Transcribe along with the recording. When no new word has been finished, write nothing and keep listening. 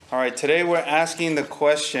right, today we're asking the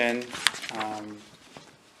question,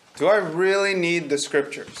 do I really need the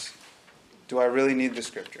Scriptures? Do I really need the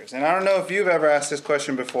Scriptures? And I don't know if you've ever asked this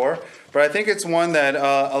question before, but I think it's one that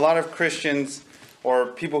a lot of Christians or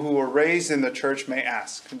people who were raised in the church may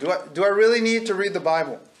ask. Do I really need to read the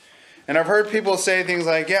Bible? And I've heard people say things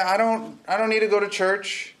like, yeah, I don't need to go to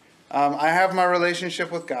church. I have my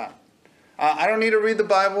relationship with God. I don't need to read the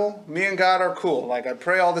Bible. Me and God are cool. Like, I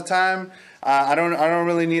pray all the time. I don't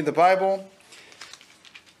really need the Bible.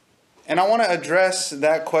 And I want to address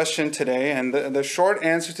that question today. And the short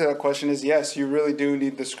answer to that question is yes, you really do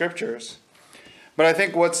need the Scriptures. But I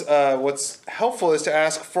think what's helpful is to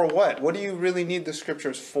ask, for what? What do you really need the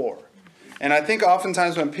Scriptures for? And I think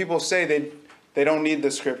oftentimes when people say they don't need the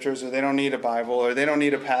Scriptures, or they don't need a Bible, or they don't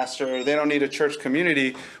need a pastor, or they don't need a church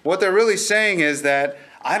community, what they're really saying is that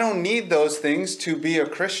I don't need those things to be a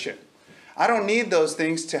Christian. I don't need those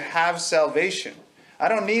things to have salvation. I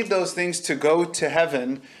don't need those things to go to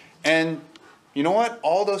heaven. And you know what?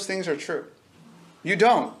 All those things are true. You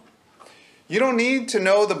don't. You don't need to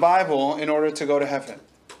know the Bible in order to go to heaven.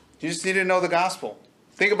 You just need to know the gospel.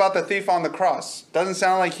 Think about the thief on the cross. Doesn't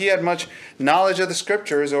sound like he had much knowledge of the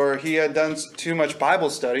Scriptures or he had done too much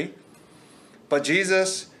Bible study. But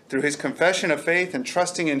Jesus, through his confession of faith and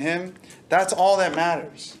trusting in him, that's all that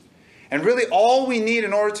matters. And really all we need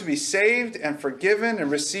in order to be saved and forgiven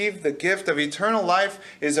and receive the gift of eternal life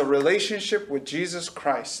is a relationship with Jesus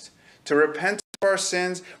Christ. To repent of our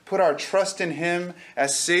sins, put our trust in him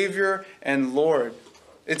as Savior and Lord.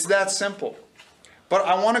 It's that simple. But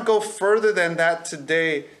I want to go further than that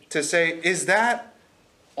today to say, is that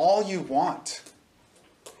all you want?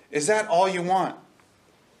 Is that all you want?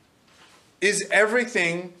 Is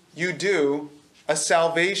everything you do a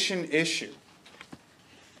salvation issue?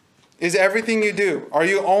 Is everything you do? Are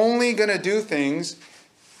you only going to do things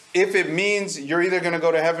if it means you're either going to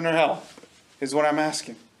go to heaven or hell? Is what I'm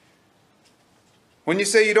asking. When you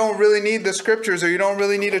say you don't really need the Scriptures, or you don't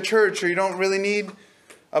really need a church, or you don't really need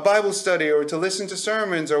a Bible study, or to listen to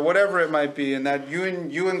sermons, or whatever it might be, and that you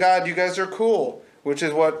and God, you guys are cool, which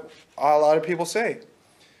is what a lot of people say.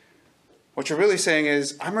 What you're really saying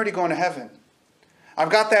is, I'm already going to heaven. I've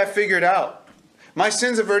got that figured out. My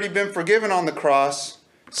sins have already been forgiven on the cross.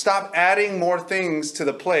 Stop adding more things to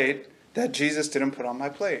the plate that Jesus didn't put on my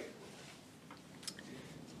plate.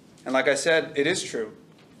 And like I said, it is true.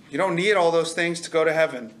 You don't need all those things to go to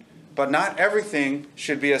heaven. But not everything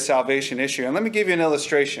should be a salvation issue. And let me give you an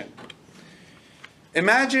illustration.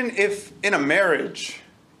 Imagine if in a marriage,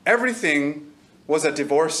 everything was a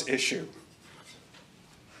divorce issue.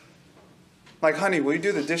 Like, honey, will you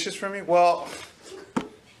do the dishes for me? Well,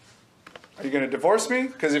 are you going to divorce me?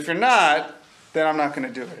 Because if you're not, then I'm not going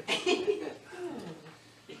to do it.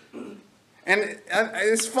 And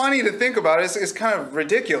it's funny to think about it. It's kind of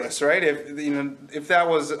ridiculous, right? If that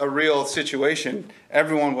was a real situation,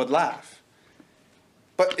 everyone would laugh.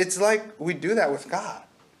 But it's like we do that with God,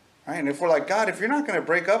 right? And if we're like, God, if you're not going to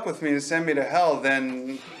break up with me and send me to hell,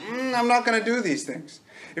 then I'm not going to do these things.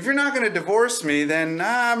 If you're not going to divorce me, then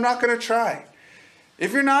I'm not going to try.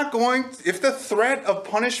 If the threat of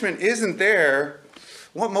punishment isn't there,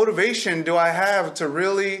 what motivation do I have to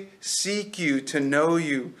really seek you, to know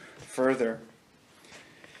you further?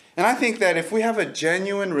 And I think that if we have a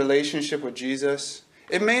genuine relationship with Jesus,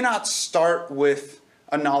 it may not start with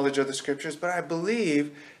a knowledge of the Scriptures, but I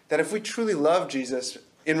believe that if we truly love Jesus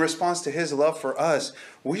in response to his love for us,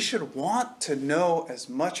 we should want to know as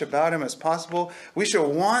much about him as possible. We should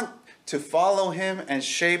want to follow him and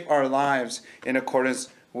shape our lives in accordance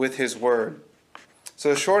with his word. So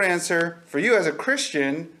the short answer for you as a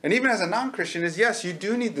Christian, and even as a non-Christian, is yes, you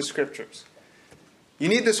do need the Scriptures. You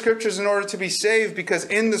need the Scriptures in order to be saved, because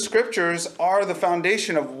in the Scriptures are the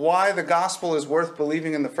foundation of why the gospel is worth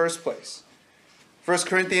believing in the first place. 1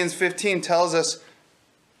 Corinthians 15 tells us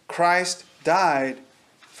Christ died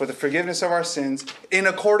for the forgiveness of our sins in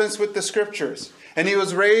accordance with the Scriptures. And he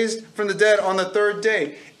was raised from the dead on the third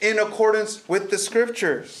day in accordance with the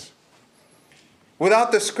Scriptures.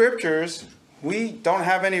 Without the Scriptures, we don't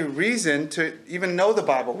have any reason to even know the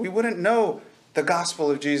Bible. We wouldn't know the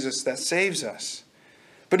gospel of Jesus that saves us.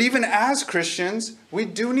 But even as Christians, we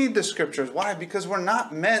do need the Scriptures. Why? Because we're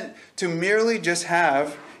not meant to merely just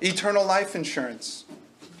have eternal life insurance.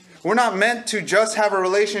 We're not meant to just have a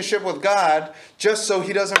relationship with God just so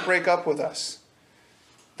he doesn't break up with us.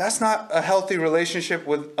 That's not a healthy relationship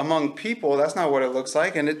among people. That's not what it looks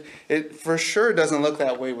like. And it for sure doesn't look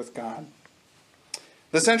that way with God.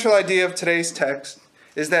 The central idea of today's text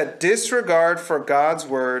is that disregard for God's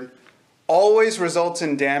word always results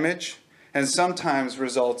in damage and sometimes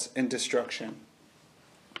results in destruction.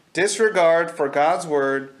 Disregard for God's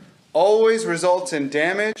word always results in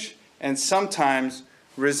damage and sometimes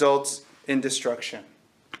results in destruction.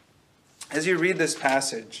 As you read this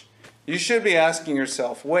passage, you should be asking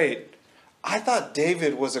yourself, wait, I thought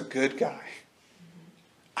David was a good guy.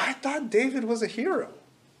 I thought David was a hero.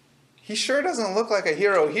 He sure doesn't look like a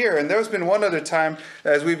hero here. And there's been one other time,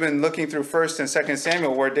 as we've been looking through 1 and 2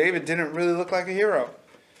 Samuel, where David didn't really look like a hero.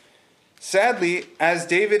 Sadly, as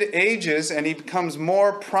David ages and he becomes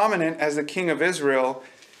more prominent as the king of Israel,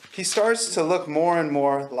 he starts to look more and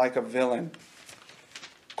more like a villain.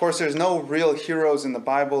 Of course, there's no real heroes in the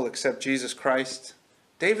Bible except Jesus Christ.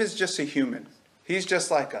 David's just a human. He's just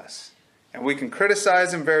like us. And we can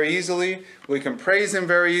criticize him very easily. We can praise him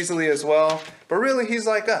very easily as well. But really, he's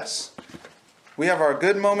like us. We have our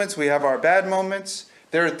good moments. We have our bad moments.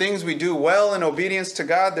 There are things we do well in obedience to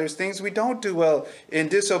God. There's things we don't do well in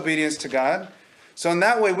disobedience to God. So in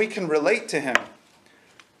that way, we can relate to him.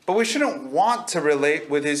 But we shouldn't want to relate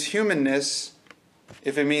with his humanness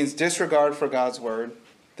if it means disregard for God's word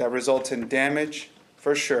that results in damage,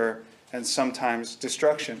 for sure, and sometimes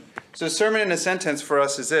destruction. So the sermon in a sentence for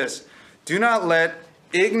us is this: do not let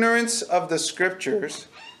ignorance of the scriptures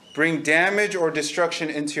bring damage or destruction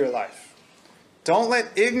into your life. Don't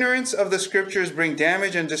let ignorance of the scriptures bring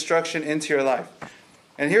damage and destruction into your life.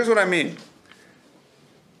 And here's what I mean.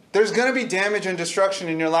 There's going to be damage and destruction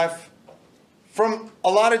in your life from a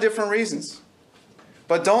lot of different reasons.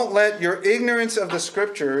 But don't let your ignorance of the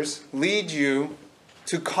scriptures lead you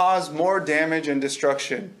to cause more damage and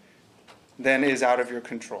destruction than is out of your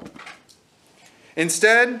control.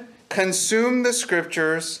 Instead, consume the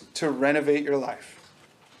scriptures to renovate your life.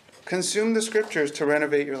 Consume the scriptures to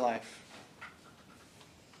renovate your life.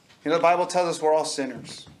 You know, the Bible tells us we're all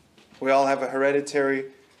sinners. We all have a hereditary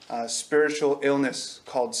spiritual illness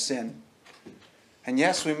called sin. And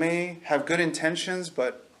yes, we may have good intentions,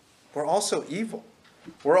 but we're also evil.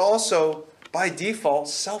 We're also, by default,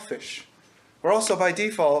 selfish. We're also, by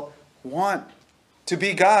default, want to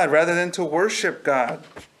be God rather than to worship God.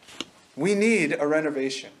 We need a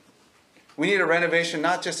renovation. We need a renovation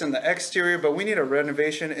not just in the exterior, but we need a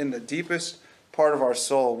renovation in the deepest part of our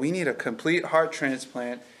soul. We need a complete heart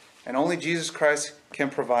transplant, and only Jesus Christ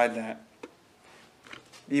can provide that.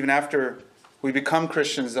 Even after we become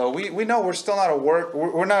Christians, though, we know we're still not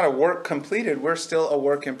we're not a work completed. We're still a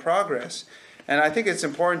work in progress. And I think it's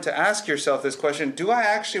important to ask yourself this question: do I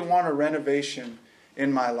actually want a renovation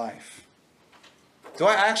in my life? Do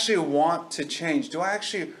I actually want to change? Do I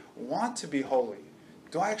actually want to be holy?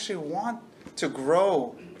 Do I actually want to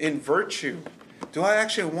grow in virtue? Do I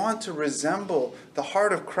actually want to resemble the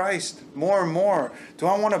heart of Christ more and more? Do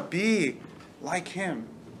I want to be like him?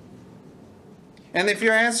 And if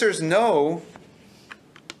your answer is no,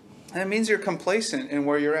 that means you're complacent in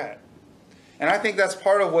where you're at. And I think that's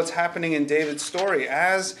part of what's happening in David's story.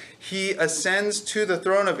 As he ascends to the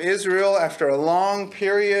throne of Israel after a long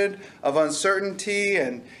period of uncertainty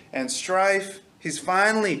and strife, he's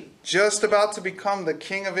finally just about to become the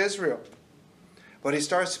king of Israel. But he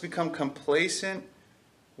starts to become complacent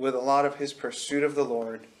with a lot of his pursuit of the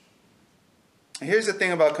Lord. And here's the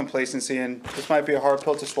thing about complacency, and this might be a hard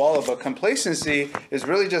pill to swallow, but complacency is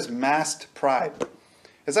really just masked pride.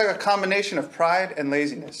 It's like a combination of pride and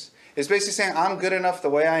laziness. It's basically saying, I'm good enough the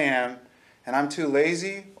way I am, and I'm too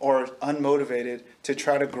lazy or unmotivated to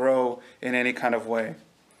try to grow in any kind of way.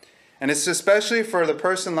 And it's especially for the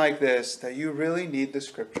person like this that you really need the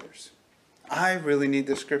scriptures. I really need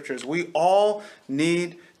the scriptures. We all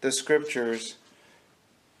need the scriptures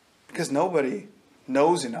because nobody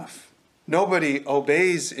knows enough. Nobody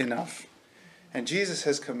obeys enough. And Jesus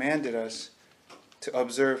has commanded us to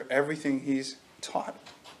observe everything he's taught.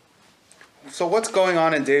 So what's going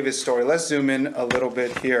on in David's story? Let's zoom in a little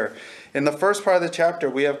bit here. In the first part of the chapter,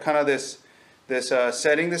 we have kind of this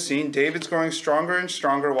setting the scene. David's growing stronger and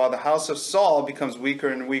stronger while the house of Saul becomes weaker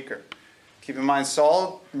and weaker. Keep in mind,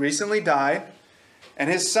 Saul recently died, and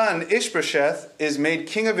his son Ishbosheth is made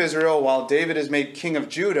king of Israel while David is made king of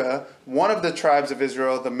Judah, one of the tribes of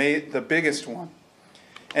Israel, the biggest one.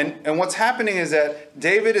 And what's happening is that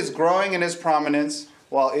David is growing in his prominence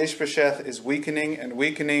while Ishbosheth is weakening and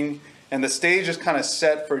weakening, and the stage is kind of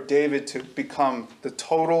set for David to become the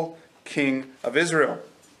total king of Israel.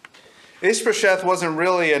 Ishbosheth wasn't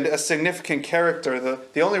really a significant character.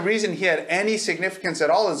 The only reason he had any significance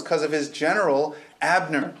at all is because of his general,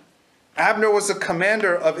 Abner. Abner was the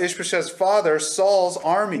commander of Ishbosheth's father, Saul's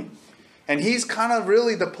army. And he's kind of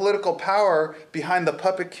really the political power behind the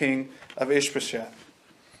puppet king of Ishbosheth.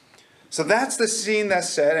 So that's the scene that's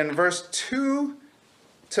set. In verse 2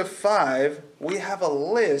 to 5, we have a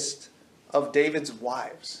list of David's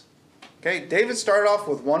wives. Okay, David started off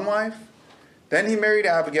with one wife. Then he married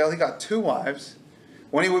Abigail. He got 2 wives.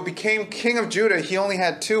 When he became king of Judah, he only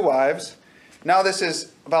had 2 wives. Now this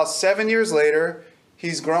is about 7 years later.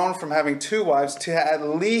 He's grown from having 2 wives to at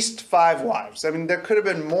least 5 wives. I mean, there could have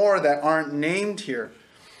been more that aren't named here.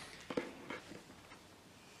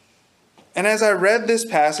 And as I read this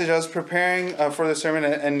passage, I was preparing for the sermon,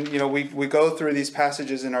 and we go through these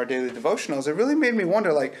passages in our daily devotionals. It really made me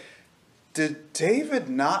wonder, like, did David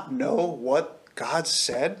not know what God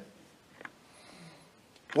said?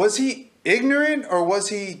 Was he ignorant or was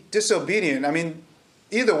he disobedient? I mean,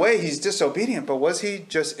 either way, he's disobedient, but was he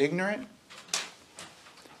just ignorant?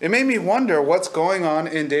 It made me wonder what's going on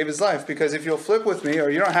in David's life, because if you'll flip with me, or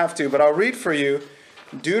you don't have to, but I'll read for you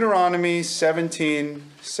Deuteronomy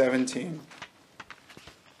 17:17.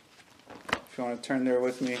 If you want to turn there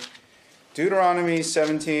with me. Deuteronomy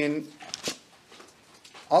 17.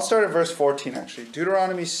 I'll start at verse 14, actually.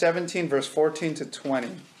 Deuteronomy 17, verse 14 to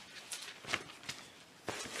 20.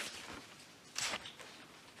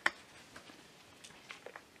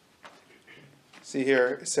 See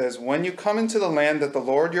here, it says, "When you come into the land that the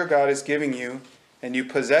Lord your God is giving you, and you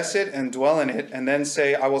possess it and dwell in it, and then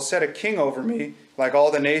say, 'I will set a king over me, like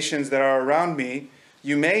all the nations that are around me,'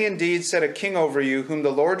 you may indeed set a king over you, whom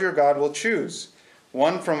the Lord your God will choose.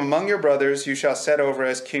 One from among your brothers you shall set over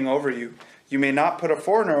as king over you. You may not put a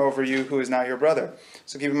foreigner over you who is not your brother."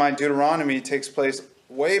 So keep in mind, Deuteronomy takes place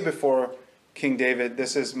way before King David.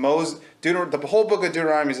 This is Moses. The whole book of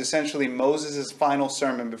Deuteronomy is essentially Moses' final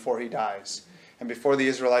sermon before he dies, and before the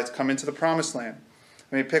Israelites come into the promised land.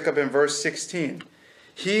 Let me pick up in verse 16.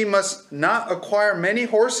 "He must not acquire many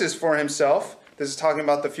horses for himself," this is talking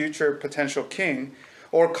about the future potential king,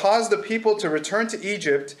 "or cause the people to return to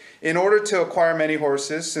Egypt in order to acquire many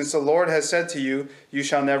horses, since the Lord has said to you, 'You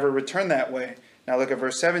shall never return that way.'" Now look at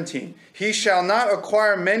verse 17. "He shall not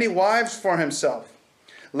acquire many wives for himself,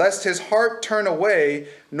 lest his heart turn away,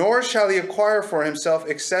 nor shall he acquire for himself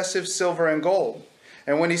excessive silver and gold.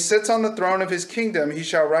 And when he sits on the throne of his kingdom, he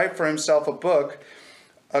shall write for himself a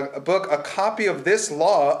copy of this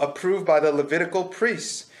law approved by the Levitical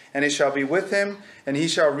priests. And it shall be with him, and he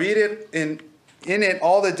shall read it in it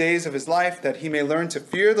all the days of his life, that he may learn to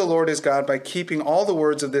fear the Lord his God by keeping all the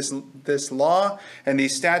words of this law and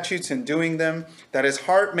these statutes and doing them, that his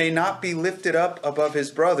heart may not be lifted up above his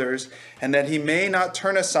brothers, and that he may not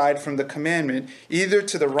turn aside from the commandment, either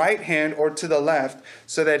to the right hand or to the left,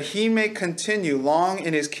 so that he may continue long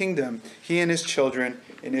in his kingdom, he and his children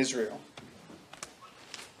in Israel."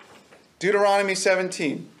 Deuteronomy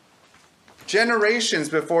 17. Generations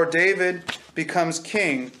before David becomes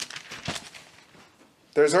king,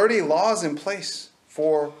 there's already laws in place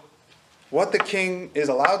for what the king is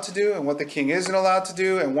allowed to do and what the king isn't allowed to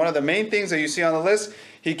do. And one of the main things that you see on the list,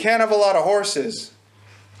 he can't have a lot of horses.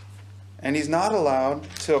 And he's not allowed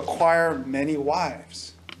to acquire many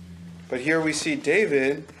wives. But here we see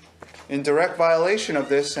David in direct violation of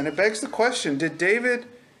this. And it begs the question, did David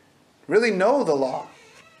really know the law?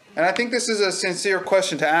 And I think this is a sincere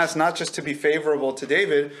question to ask, not just to be favorable to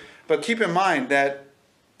David, but keep in mind that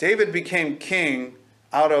David became king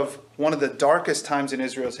out of one of the darkest times in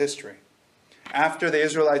Israel's history. After the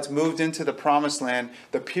Israelites moved into the promised land,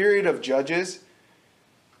 the period of Judges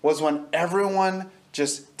was when everyone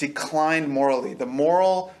just declined morally. The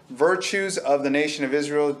moral virtues of the nation of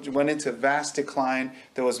Israel went into vast decline.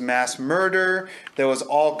 There was mass murder. There was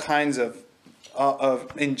all kinds of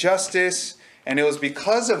injustice. And it was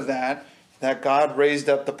because of that God raised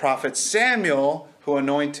up the prophet Samuel, who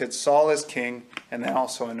anointed Saul as king and then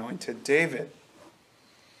also anointed David.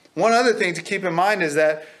 One other thing to keep in mind is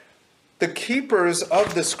that the keepers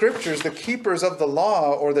of the scriptures, the keepers of the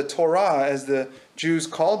law, or the Torah, as the Jews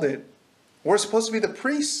called it, were supposed to be the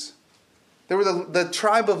priests. They were the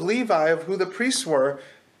tribe of Levi, of who the priests were.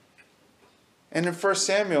 And in 1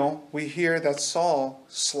 Samuel, we hear that Saul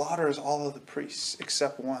slaughters all of the priests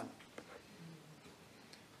except one.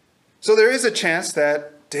 So there is a chance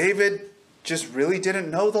that David just really didn't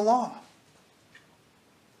know the law.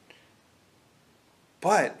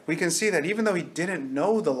 But we can see that even though he didn't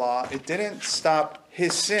know the law, it didn't stop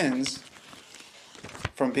his sins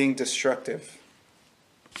from being destructive.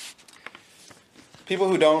 People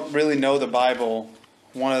who don't really know the Bible,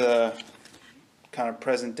 one of the kind of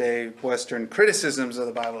present day Western criticisms of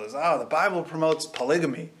the Bible is, the Bible promotes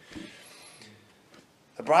polygamy.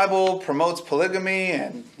 The Bible promotes polygamy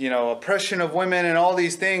and, oppression of women and all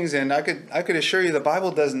these things. And I could assure you the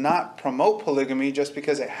Bible does not promote polygamy just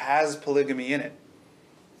because it has polygamy in it.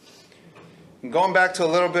 I'm going back to a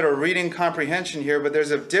little bit of reading comprehension here, but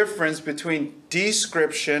there's a difference between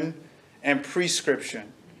description and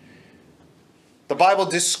prescription. The Bible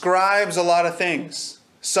describes a lot of things.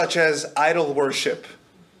 such as idol worship.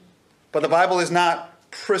 But the Bible is not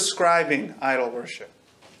prescribing idol worship.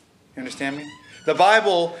 You understand me? The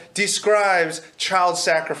Bible describes child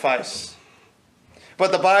sacrifice.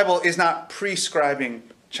 But the Bible is not prescribing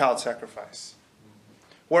child sacrifice.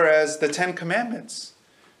 Whereas the Ten Commandments,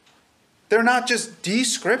 they're not just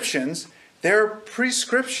descriptions, they're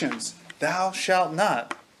prescriptions. Thou shalt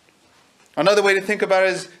not. Another way to think about it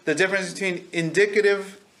is the difference between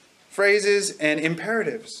indicative phrases and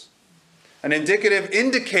imperatives. An indicative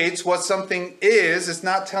indicates what something is. It's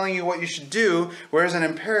not telling you what you should do, whereas an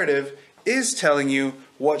imperative is telling you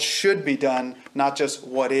what should be done, not just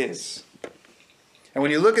what is. And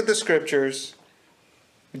when you look at the scriptures,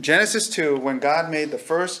 in Genesis 2, when God made the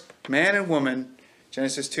first man and woman,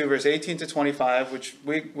 Genesis 2, verse 18 to 25, which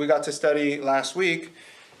we got to study last week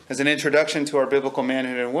as an introduction to our biblical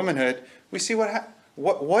manhood and womanhood, we see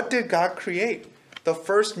what did God create? The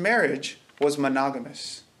first marriage was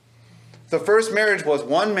monogamous. The first marriage was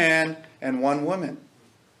one man and one woman.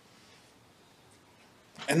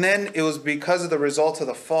 And then it was because of the result of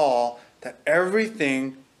the fall that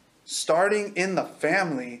everything, starting in the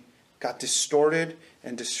family, got distorted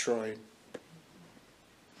and destroyed.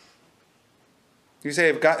 You say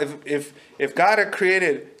if God had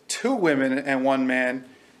created two women and one man,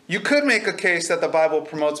 you could make a case that the Bible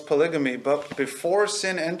promotes polygamy, but before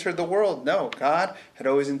sin entered the world, no, God had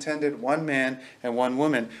always intended one man and one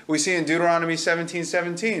woman. We see in Deuteronomy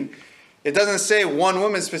 17:17, it doesn't say one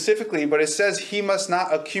woman specifically, but it says he must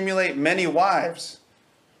not accumulate many wives.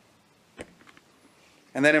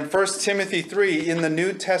 And then in 1 Timothy 3, in the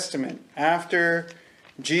New Testament, after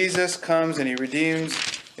Jesus comes and he redeems,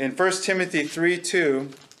 in 1 Timothy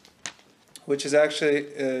 3:2, which is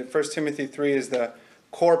actually, 1 Timothy 3 is the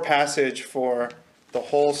core passage for the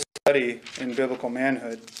whole study in biblical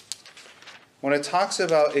manhood. When it talks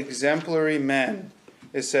about exemplary men,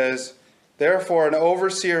 it says, therefore an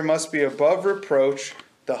overseer must be above reproach,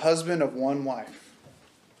 the husband of one wife.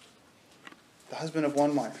 The husband of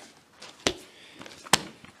one wife.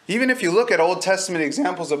 Even if you look at Old Testament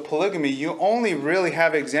examples of polygamy, you only really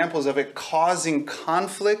have examples of it causing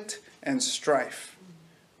conflict and strife.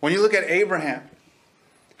 When you look at Abraham,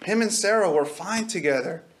 him and Sarah were fine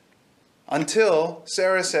together until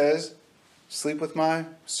Sarah says, sleep with my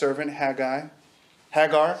servant Hagar.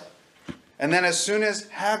 And then as soon as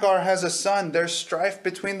Hagar has a son, there's strife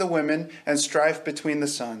between the women and strife between the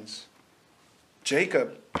sons.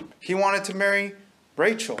 Jacob, he wanted to marry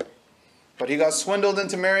Rachel, but he got swindled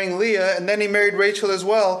into marrying Leah, and then he married Rachel as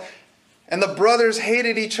well. And the brothers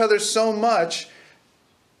hated each other so much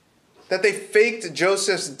that they faked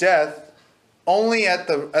Joseph's death only at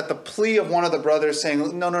the plea of one of the brothers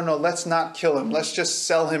saying, no, let's not kill him. Let's just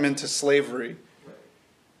sell him into slavery.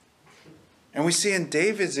 And we see in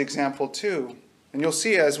David's example too, and you'll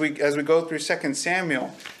see as we go through 2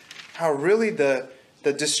 Samuel, how really the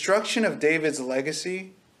destruction of David's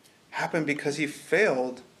legacy happened because he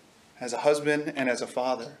failed as a husband and as a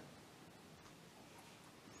father.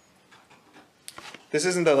 This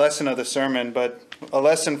isn't the lesson of the sermon, but a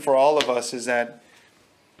lesson for all of us is that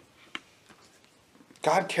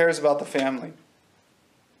God cares about the family.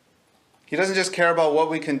 He doesn't just care about what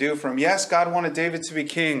we can do for him. Yes, God wanted David to be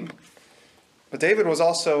king, but David was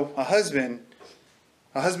also a husband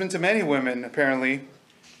to many women, apparently.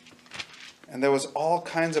 And there was all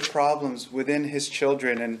kinds of problems within his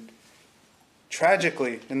children. And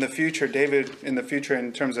tragically, in the future, David, in the future,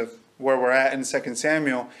 in terms of where we're at in 2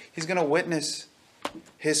 Samuel, he's going to witness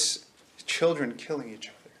his children killing each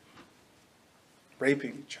other,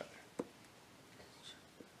 raping each other.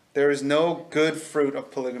 There is no good fruit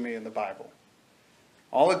of polygamy in the Bible.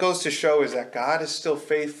 All it goes to show is that God is still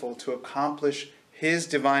faithful to accomplish his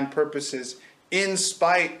divine purposes in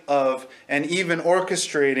spite of and even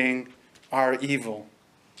orchestrating our evil.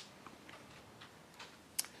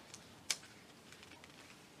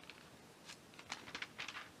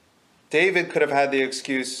 David could have had the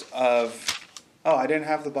excuse of, I didn't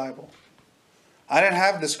have the Bible. I didn't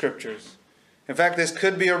have the scriptures. In fact, this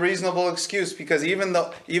could be a reasonable excuse because even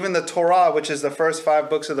the Torah, which is the first 5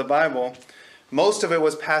 books of the Bible, most of it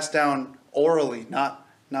was passed down orally, not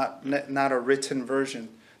a written version.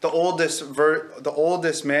 The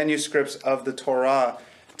oldest manuscripts of the Torah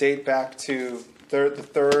date back to the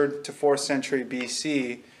 3rd to 4th century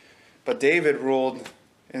BC, but David ruled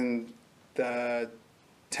in the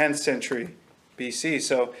 10th century BC.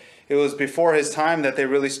 So it was before his time that they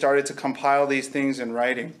really started to compile these things in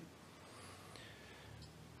writing.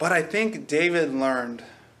 But I think David learned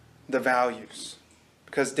the values.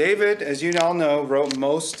 Because David, as you all know, wrote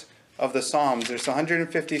most of the Psalms. There's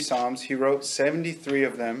 150 Psalms. He wrote 73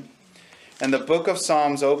 of them. And the book of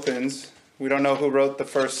Psalms opens. We don't know who wrote the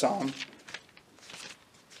first psalm,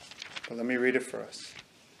 but let me read it for us.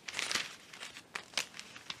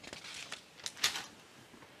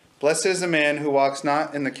 Blessed is the man who walks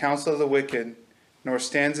not in the counsel of the wicked, nor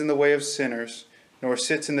stands in the way of sinners, nor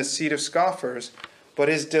sits in the seat of scoffers, but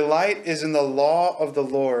his delight is in the law of the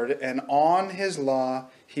Lord, and on his law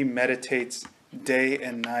he meditates day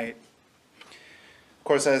and night. Of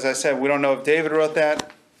course, as I said, we don't know if David wrote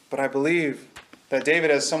that, but I believe that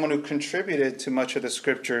David, as someone who contributed to much of the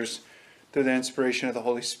scriptures through the inspiration of the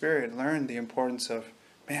Holy Spirit, learned the importance of,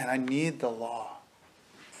 man, I need the law.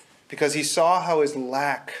 Because he saw how his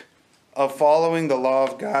lack of following the law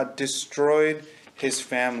of God destroyed his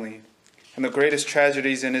family. And the greatest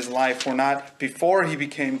tragedies in his life were not before he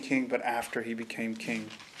became king, but after he became king.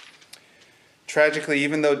 Tragically,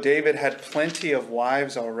 even though David had plenty of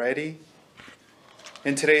wives already,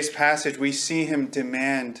 in today's passage we see him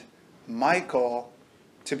demand Michal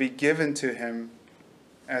to be given to him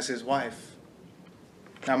as his wife.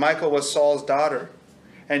 Now, Michal was Saul's daughter,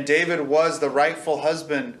 and David was the rightful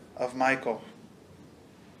husband of Michal.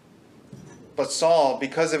 But Saul,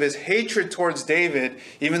 because of his hatred towards David,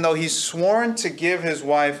 even though he's sworn to give his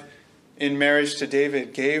wife in marriage to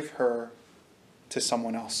David, gave her to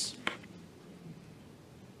someone else.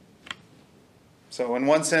 So in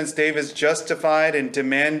one sense, David's justified in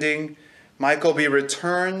demanding Michal be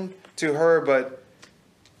returned to her, but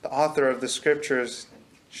the author of the scriptures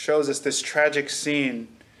shows us this tragic scene.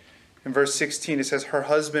 In verse 16, it says, her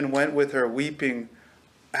husband went with her, weeping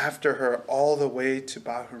after her all the way to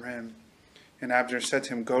Bahurim. And Abner said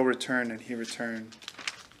to him, go return, and he returned.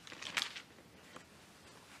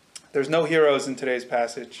 There's no heroes in today's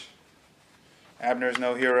passage. Abner's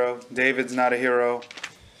no hero. David's not a hero.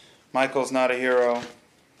 Michal's not a hero.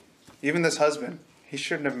 Even this husband, he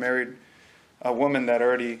shouldn't have married a woman that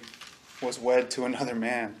already was wed to another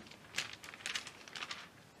man.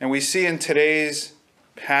 And we see in today's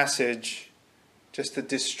passage just the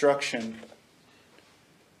destruction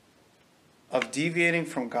of deviating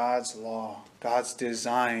from God's law, God's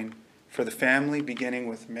design for the family, beginning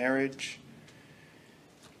with marriage.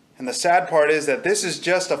 And the sad part is that this is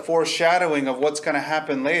just a foreshadowing of what's going to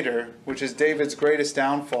happen later, which is David's greatest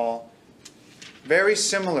downfall. Very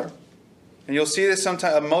similar. And you'll see this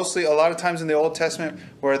sometimes, mostly a lot of times in the Old Testament,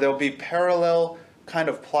 where there'll be parallel kind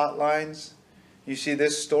of plot lines. You see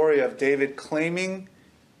this story of David claiming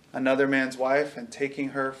another man's wife and taking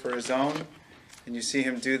her for his own. And you see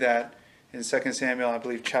him do that in 2 Samuel, I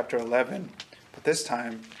believe, chapter 11. But this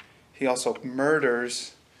time, he also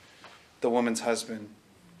murders the woman's husband.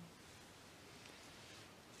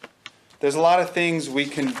 There's a lot of things we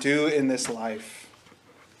can do in this life.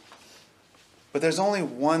 But there's only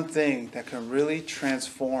one thing that can really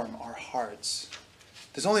transform our hearts.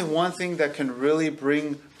 There's only one thing that can really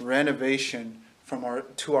bring renovation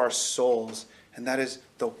to our souls, and that is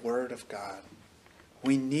the Word of God.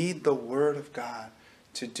 We need the Word of God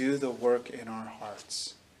to do the work in our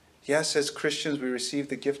hearts. Yes, as Christians, we receive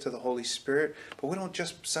the gift of the Holy Spirit, but we don't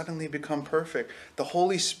just suddenly become perfect. The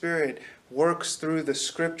Holy Spirit works through the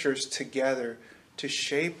Scriptures together to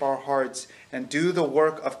shape our hearts and do the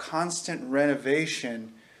work of constant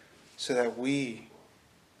renovation so that we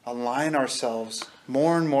align ourselves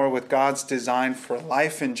more and more with God's design for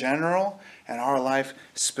life in general and our life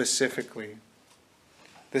specifically.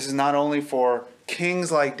 This is not only for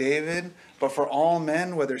kings like David, but for all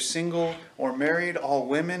men, whether single or married, all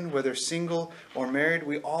women, whether single or married.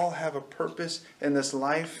 We all have a purpose in this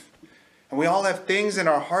life. And we all have things in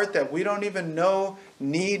our heart that we don't even know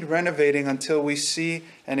need renovating until we see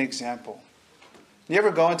an example. You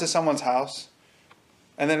ever go into someone's house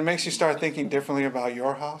and then it makes you start thinking differently about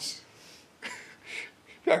your house?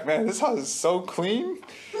 You're like, man, this house is so clean.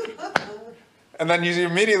 And then you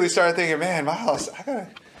immediately start thinking, man, my house,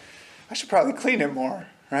 I should probably clean it more,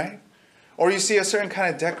 right? Or you see a certain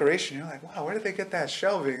kind of decoration, you're like, wow, where did they get that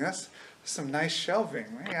shelving? That's some nice shelving.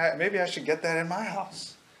 Maybe I should get that in my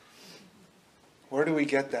house. Where do we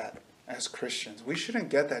get that as Christians? We shouldn't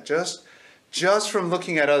get that just from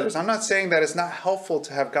looking at others. I'm not saying that it's not helpful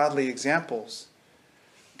to have godly examples,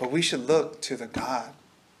 but we should look to the God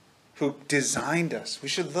who designed us. We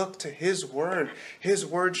should look to His Word. His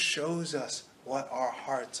Word shows us what our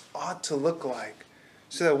hearts ought to look like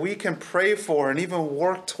so that we can pray for and even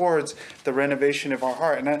work towards the renovation of our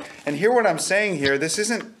heart. And hear what I'm saying here. This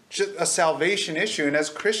isn't just a salvation issue. And as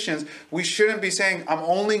Christians, we shouldn't be saying, I'm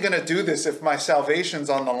only going to do this if my salvation's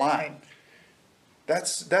on the line.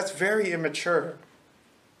 That's very immature.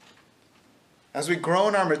 As we grow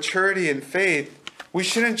in our maturity in faith, we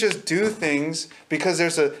shouldn't just do things because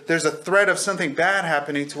there's a threat of something bad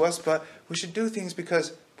happening to us, but We should do things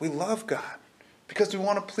because we love God, because we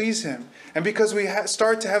want to please Him, and because we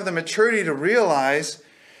start to have the maturity to realize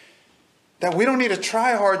that we don't need to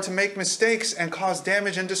try hard to make mistakes and cause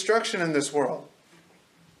damage and destruction in this world.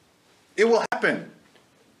 It will happen.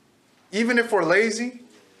 Even if we're lazy,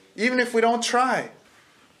 even if we don't try.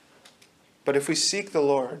 But if we seek the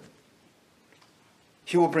Lord,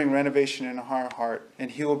 He will bring renovation in our heart,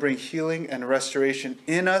 and He will bring healing and restoration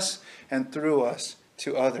in us and through us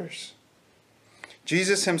to others.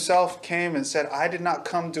 Jesus Himself came and said, I did not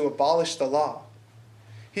come to abolish the law.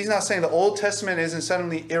 He's not saying the Old Testament isn't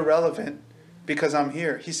suddenly irrelevant because I'm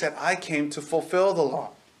here. He said, I came to fulfill the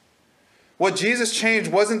law. What Jesus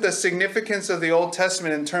changed wasn't the significance of the Old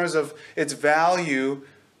Testament in terms of its value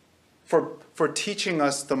for teaching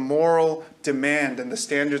us the moral demand and the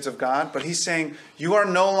standards of God, but He's saying you are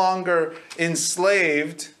no longer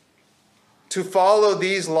enslaved to follow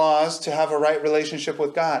these laws to have a right relationship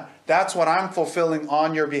with God. That's what I'm fulfilling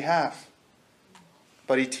on your behalf.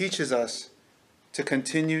 But He teaches us to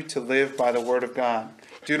continue to live by the Word of God.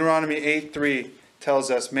 Deuteronomy 8:3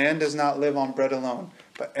 tells us, man does not live on bread alone,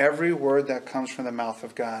 but every word that comes from the mouth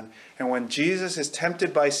of God. And when Jesus is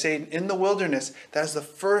tempted by Satan in the wilderness, that is the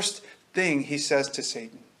first thing He says to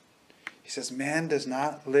Satan. He says, man does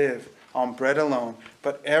not live on bread alone,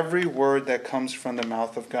 but every word that comes from the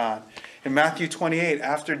mouth of God. In Matthew 28,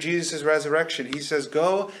 after Jesus' resurrection, He says,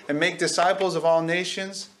 go and make disciples of all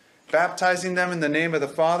nations, baptizing them in the name of the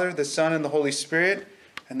Father, the Son, and the Holy Spirit.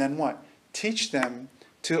 And then what? Teach them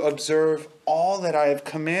to observe all that I have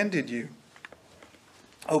commanded you.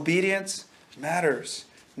 Obedience matters.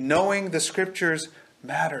 Knowing the Scriptures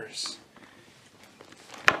matters.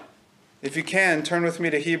 If you can, turn with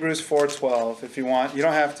me to Hebrews 4:12 if you want. You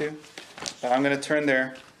don't have to, but I'm going to turn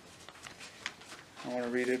there. I want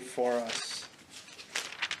to read it for us.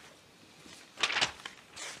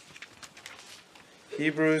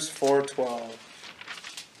 Hebrews 4:12.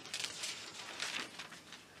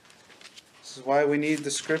 This is why we need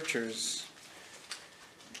the Scriptures.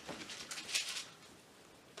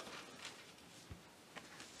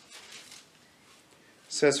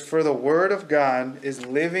 It says, for the Word of God is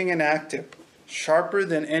living and active, sharper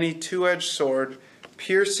than any two-edged sword,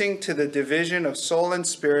 piercing to the division of soul and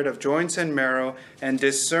spirit, of joints and marrow, and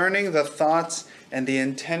discerning the thoughts and the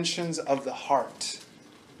intentions of the heart.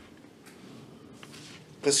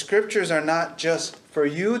 The Scriptures are not just for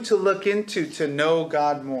you to look into to know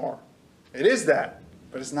God more. It is that,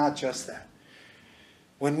 but it's not just that.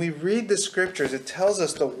 When we read the Scriptures, it tells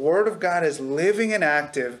us the Word of God is living and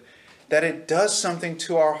active, that it does something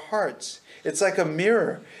to our hearts. It's like a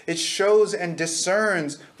mirror. It shows and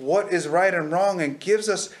discerns what is right and wrong and gives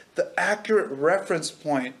us the accurate reference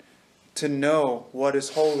point to know what is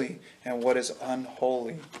holy and what is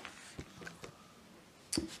unholy.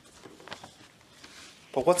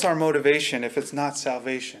 But what's our motivation if it's not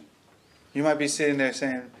salvation? You might be sitting there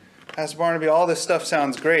saying, Pastor Barnaby, all this stuff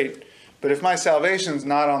sounds great, but if my salvation's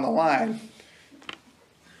not on the line,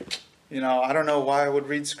 I don't know why I would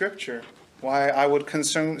read Scripture, why I would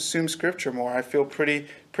consume Scripture more. I feel pretty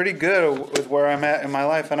good with where I'm at in my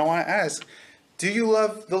life. And I want to ask, do you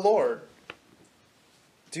love the Lord?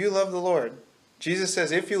 Do you love the Lord? Jesus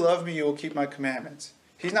says, if you love me, you will keep my commandments.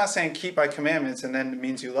 He's not saying keep my commandments and then it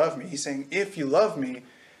means you love me. He's saying if you love me,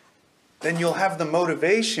 then you'll have the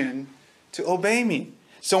motivation to obey me.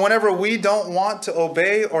 So whenever we don't want to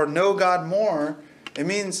obey or know God more, it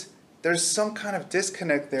means there's some kind of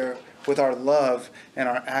disconnect there with our love and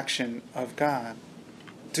our action of God.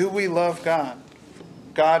 Do we love God?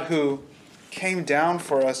 God who came down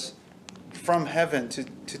for us from heaven to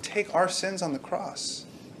take our sins on the cross.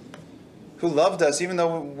 Who loved us even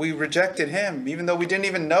though we rejected Him, even though we didn't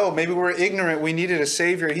even know. Maybe we were ignorant. We needed a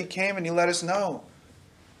Savior. He came and He let us know.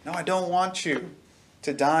 No, I don't want you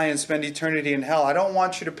to die and spend eternity in hell. I don't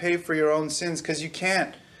want you to pay for your own sins because you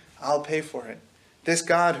can't. I'll pay for it. This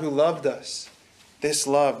God who loved us, this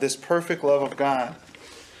love, this perfect love of God.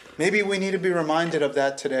 Maybe we need to be reminded of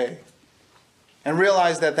that today. And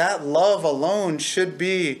realize that that love alone should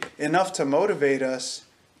be enough to motivate us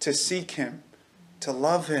to seek Him, to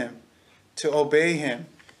love Him, to obey Him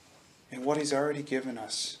in what He's already given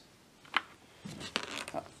us.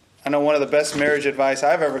 I know one of the best marriage advice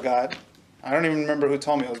I've ever got, I don't even remember who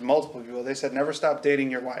told me, it was multiple people. They said, never stop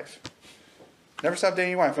dating your wife. Never stop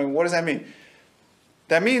dating your wife. I mean, what does that mean?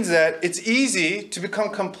 That means that it's easy to become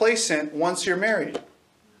complacent once you're married.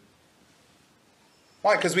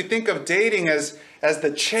 Why? Because we think of dating as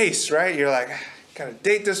the chase, right? You're like, I got to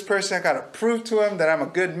date this person. I got to prove to him that I'm a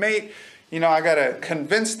good mate. I got to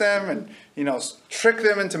convince them and, trick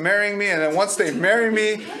them into marrying me, and then once they marry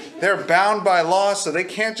me, they're bound by law, so they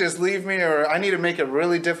can't just leave me, or I need to make it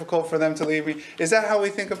really difficult for them to leave me. Is that how we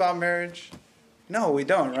think about marriage? No, we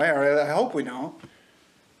don't, right? Or I hope we don't.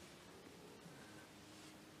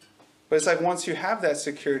 But it's like once you have that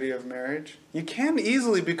security of marriage, you can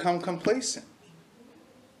easily become complacent.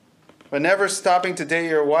 But never stopping to date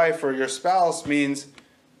your wife or your spouse means,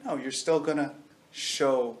 no, you're still going to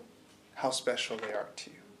show how special they are to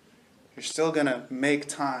you. You're still going to make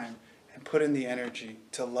time and put in the energy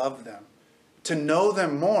to love them, to know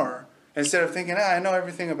them more, instead of thinking, I know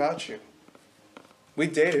everything about you. We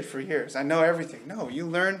dated for years. I know everything. No, you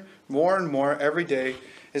learn more and more every day.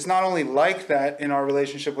 It's not only like that in our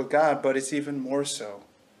relationship with God, but it's even more so.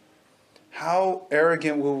 How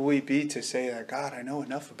arrogant will we be to say that, God, I know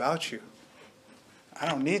enough about you. I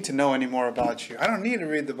don't need to know any more about you. I don't need to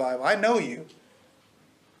read the Bible. I know you.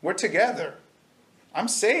 We're together. I'm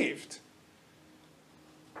saved.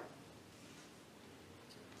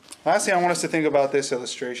 Lastly, I want us to think about this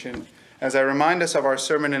illustration as I remind us of our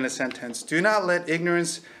sermon in a sentence. Do not let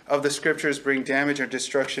ignorance of the Scriptures bring damage or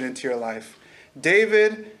destruction into your life.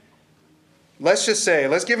 David, let's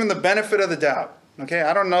give him the benefit of the doubt. Okay,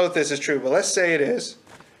 I don't know if this is true, but let's say it is.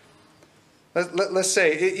 Let's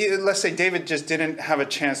say David just didn't have a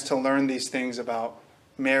chance to learn these things about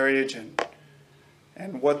marriage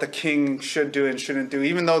and what the king should do and shouldn't do,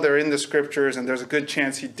 even though they're in the Scriptures and there's a good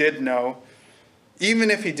chance he did know.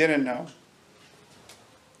 Even if he didn't know,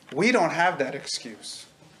 we don't have that excuse.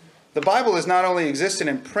 The Bible is not only existent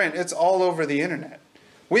in print, it's all over the internet.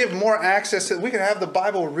 We have more access to it. We can have the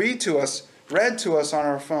Bible read to us on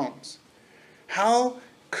our phones. How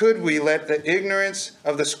could we let the ignorance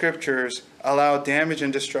of the Scriptures allow damage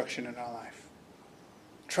and destruction in our life?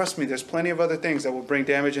 Trust me, there's plenty of other things that will bring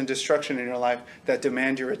damage and destruction in your life that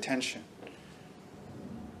demand your attention.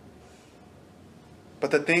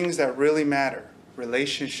 But the things that really matter,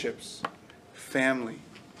 relationships, family,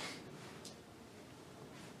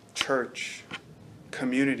 church,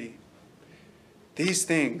 community, these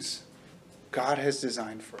things God has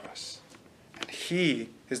designed for us. And He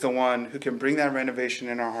is the one who can bring that renovation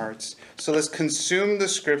in our hearts. So let's consume the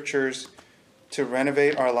Scriptures to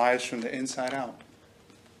renovate our lives from the inside out.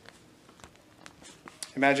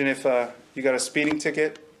 Imagine if you got a speeding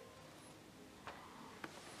ticket.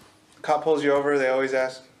 The cop pulls you over, they always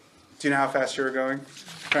ask, do you know how fast you were going?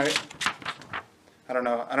 Right? I don't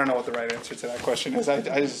know what the right answer to that question is. I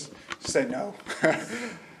just say no.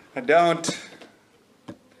 I don't.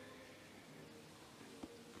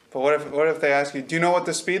 But what if they ask you, do you know what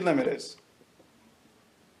the speed limit is?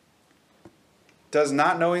 Does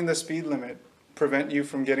not knowing the speed limit prevent you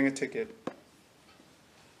from getting a ticket?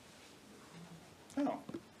 No.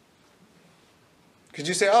 Could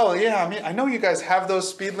you say, oh yeah, I know you guys have those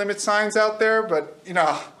speed limit signs out there, but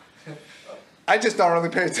I just don't really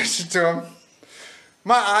pay attention to them.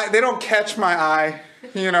 They don't catch my eye,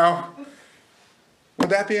 Would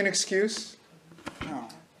that be an excuse? No.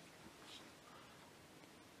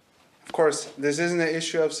 Of course, this isn't the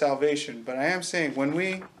issue of salvation, but I am saying when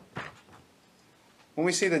we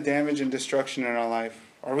see the damage and destruction in our life,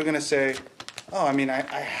 are we going to say, oh, I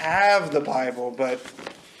have the Bible, but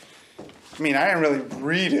I didn't really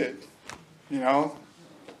read it,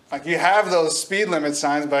 Like you have those speed limit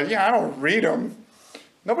signs, but I don't read them.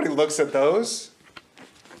 Nobody looks at those.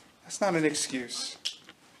 That's not an excuse.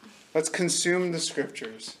 Let's consume the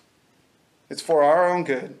Scriptures. It's for our own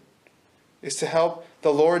good. It's to help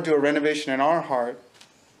the Lord do a renovation in our heart,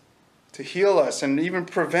 to heal us and even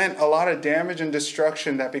prevent a lot of damage and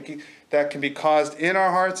destruction that can be caused in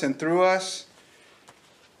our hearts and through us.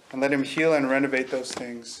 And let Him heal and renovate those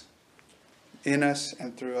things in us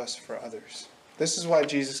and through us for others. This is why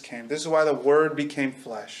Jesus came. This is why the Word became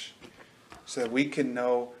flesh, so that we can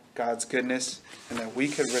know God's goodness and that we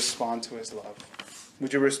could respond to His love.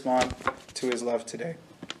 Would you respond to His love today?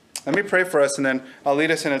 Let me pray for us, and then I'll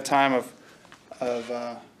lead us in a time of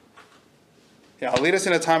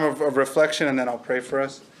reflection, and then I'll pray for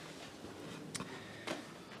us.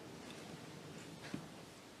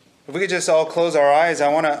 If we could just all close our eyes, I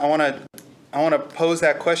want to pose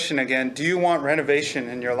that question again. Do you want renovation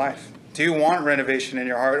in your life? Do you want renovation in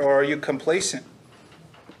your heart, or are you complacent?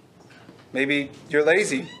 Maybe you're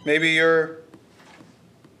lazy. Maybe you're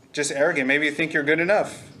just arrogant. Maybe you think you're good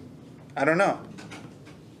enough. I don't know.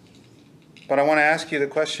 But I want to ask you the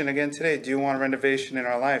question again today. Do you want renovation in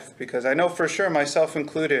our life? Because I know for sure, myself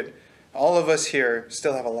included, all of us here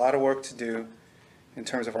still have a lot of work to do in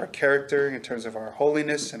terms of our character, in terms of our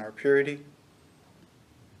holiness and our purity.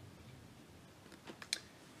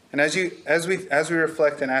 And as we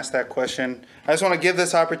reflect and ask that question, I just want to give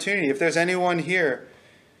this opportunity. If there's anyone here,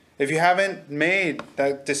 if you haven't made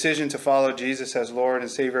that decision to follow Jesus as Lord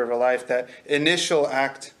and Savior of your life, that initial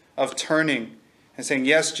act of turning and saying,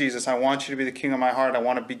 yes, Jesus, I want you to be the King of my heart. I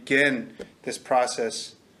want to begin this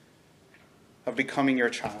process of becoming your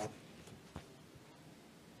child.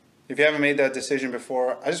 If you haven't made that decision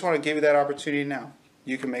before, I just want to give you that opportunity now.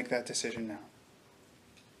 You can make that decision now.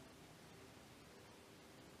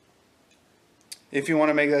 If you want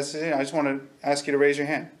to make that decision, I just want to ask you to raise your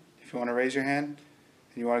hand. If you want to raise your hand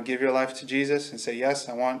and you want to give your life to Jesus and say, yes,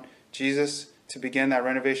 I want Jesus to begin that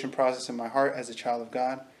renovation process in my heart as a child of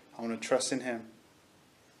God. I want to trust in him.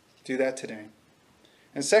 Do that today.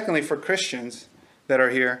 And secondly, for Christians that are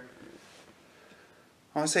here,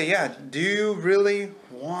 I want to say, yeah, do you really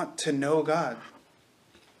want to know God?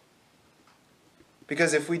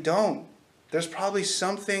 Because if we don't, there's probably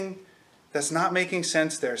something that's not making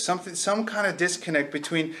sense there. Some kind of disconnect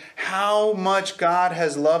between how much God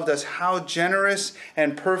has loved us, how generous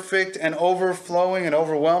and perfect and overflowing and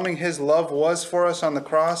overwhelming his love was for us on the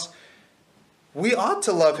cross. We ought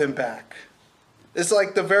to love him back. It's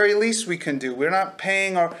like the very least we can do. We're not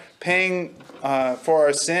paying for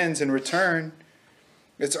our sins in return.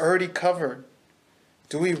 It's already covered.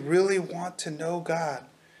 Do we really want to know God?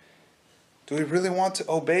 Do we really want to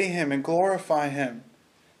obey him and glorify him?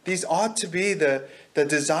 These ought to be the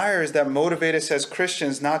desires that motivate us as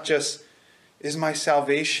Christians, not just, is my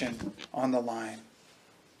salvation on the line?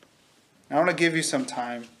 I want to give you some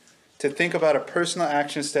time to think about a personal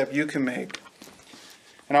action step you can make.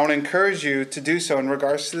 And I want to encourage you to do so in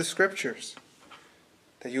regards to the Scriptures.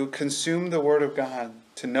 That you would consume the Word of God,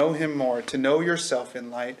 to know him more, to know yourself in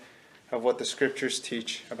light of what the Scriptures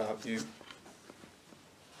teach about you.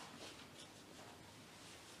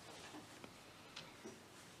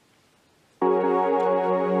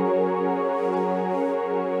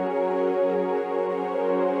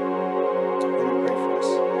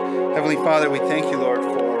 Heavenly Father, we thank you, Lord,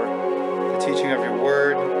 for the teaching of your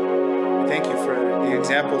word. We thank you for the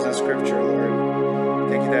examples in Scripture, Lord.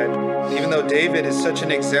 Thank you that even though David is such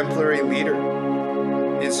an exemplary leader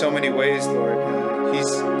in so many ways, Lord, he's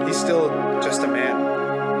still just a man,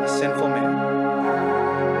 a sinful man.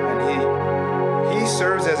 And he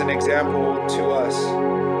serves as an example to us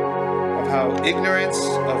of how ignorance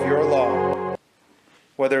of your law,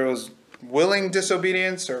 whether it was willing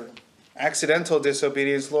disobedience or accidental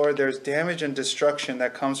disobedience, Lord, there's damage and destruction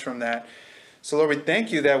that comes from that. So, Lord, we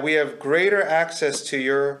thank you that we have greater access to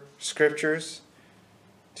your Scriptures,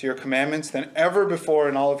 to your commandments than ever before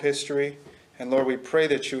in all of history. And Lord, we pray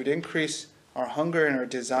that you would increase our hunger and our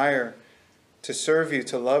desire to serve you,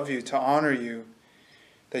 to love you, to honor you,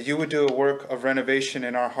 that you would do a work of renovation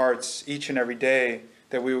in our hearts each and every day,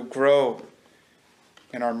 that we would grow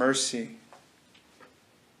in our mercy,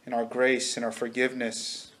 in our grace, in our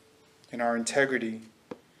forgiveness, in our integrity,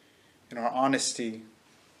 in our honesty,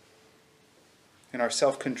 in our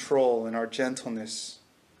self-control, in our gentleness,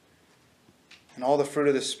 and all the fruit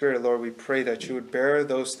of the Spirit. Lord, we pray that you would bear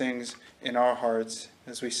those things in our hearts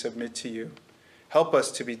as we submit to you. Help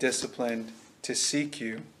us to be disciplined, to seek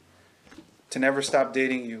you, to never stop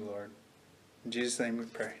dating you, Lord. In Jesus' name we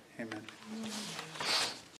pray. Amen.